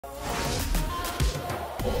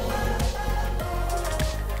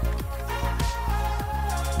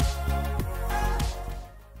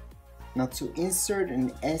Now to insert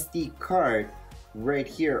an SD card right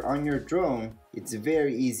here on your drone, it's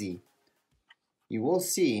very easy. You will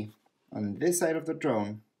see on this side of the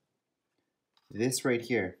drone, this right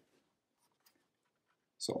here.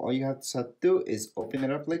 So all you have to do is open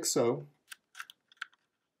it up like so.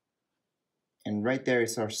 And right there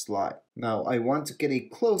is our slot. Now I want to get a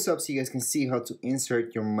close-up so you guys can see how to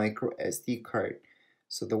insert your micro SD card.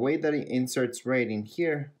 So the way that it inserts right in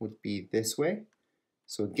here would be this way.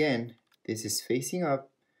 So again, this is facing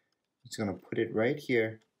up. I'm just gonna put it right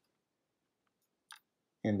here.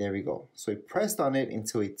 And there we go. So I pressed on it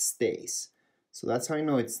until it stays. So that's how I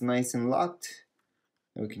know it's nice and locked.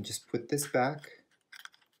 And we can just put this back.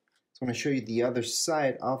 So I'm gonna show you the other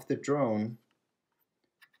side of the drone.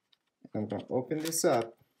 I'm going to open this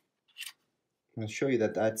up. I'm going to show you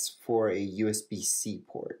that that's for a USB-C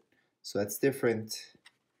port. So that's different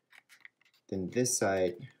than this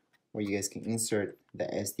side where you guys can insert the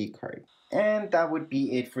SD card. And that would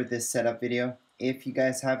be it for this setup video. If you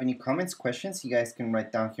guys have any comments, questions, you guys can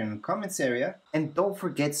write down here in the comments area. And don't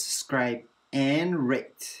forget to subscribe and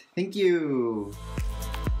rate. Thank you.